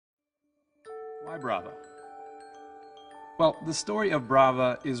Why Braava? Well, the story of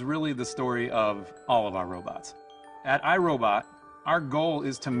Braava is really the story of all of our robots. At iRobot, our goal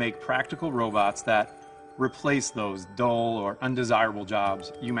is to make practical robots that replace those dull or undesirable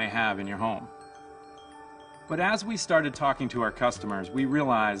jobs you may have in your home. But as we started talking to our customers, we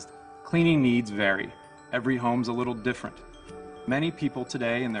realized cleaning needs vary. Every home's a little different. Many people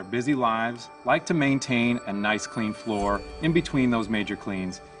today in their busy lives like to maintain a nice clean floor in between those major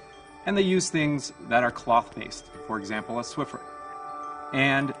cleans, and they use things that are cloth-based, for example, a Swiffer.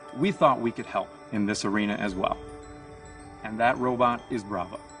 And we thought we could help in this arena as well. And that robot is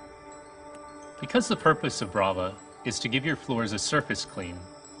Braava. Because the purpose of Braava is to give your floors a surface clean,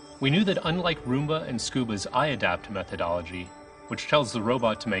 we knew that unlike Roomba and Scuba's iAdapt methodology, which tells the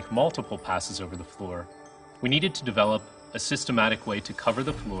robot to make multiple passes over the floor, we needed to develop a systematic way to cover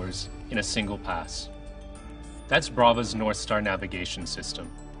the floors in a single pass. That's Braava's North Star navigation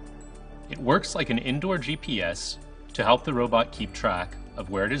system. It works like an indoor GPS to help the robot keep track of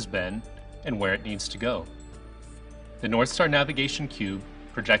where it has been and where it needs to go. The North Star navigation cube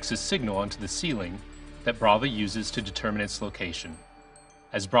projects a signal onto the ceiling that Braava uses to determine its location.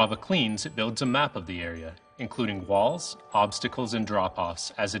 As Braava cleans, it builds a map of the area, including walls, obstacles, and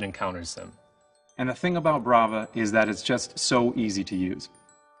drop-offs as it encounters them. And the thing about Braava is that it's just so easy to use.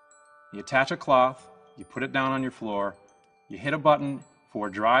 You attach a cloth, you put it down on your floor, you hit a button for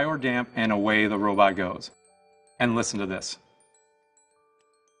dry or damp, and away the robot goes. And listen to this.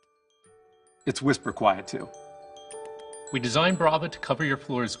 It's whisper quiet too. We designed Braava to cover your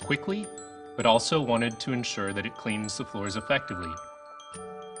floors quickly, but also wanted to ensure that it cleans the floors effectively.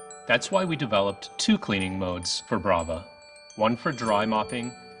 That's why we developed two cleaning modes for Braava, one for dry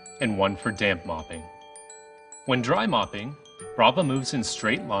mopping and one for damp mopping. When dry mopping, Braava moves in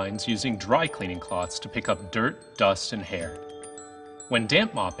straight lines using dry cleaning cloths to pick up dirt, dust, and hair. When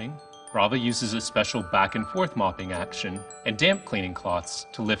damp mopping, Braava uses a special back and forth mopping action and damp cleaning cloths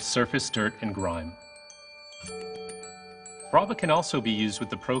to lift surface dirt and grime. Braava can also be used with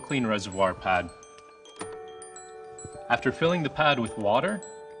the ProClean reservoir pad. After filling the pad with water,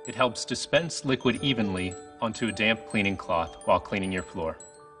 it helps dispense liquid evenly onto a damp cleaning cloth while cleaning your floor.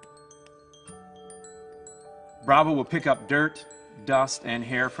 Braava will pick up dirt, dust, and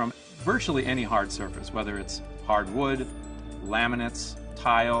hair from virtually any hard surface, whether it's hardwood, laminates,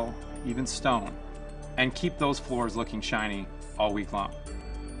 tile, even stone, and keep those floors looking shiny all week long.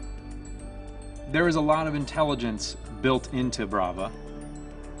 There is a lot of intelligence built into Braava.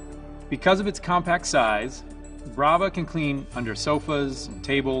 Because of its compact size, Braava can clean under sofas and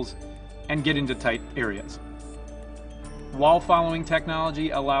tables and get into tight areas. Wall-following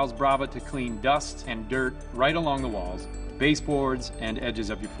technology allows Braava to clean dust and dirt right along the walls, baseboards, and edges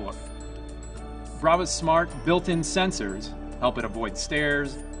of your floor. Braava's smart built-in sensors help it avoid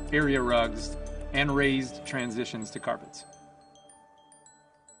stairs, area rugs, and raised transitions to carpets.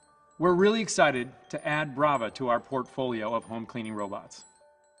 We're really excited to add Braava to our portfolio of home cleaning robots.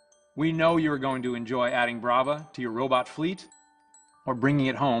 We know you're going to enjoy adding Braava to your robot fleet or bringing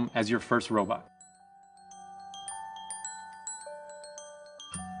it home as your first robot.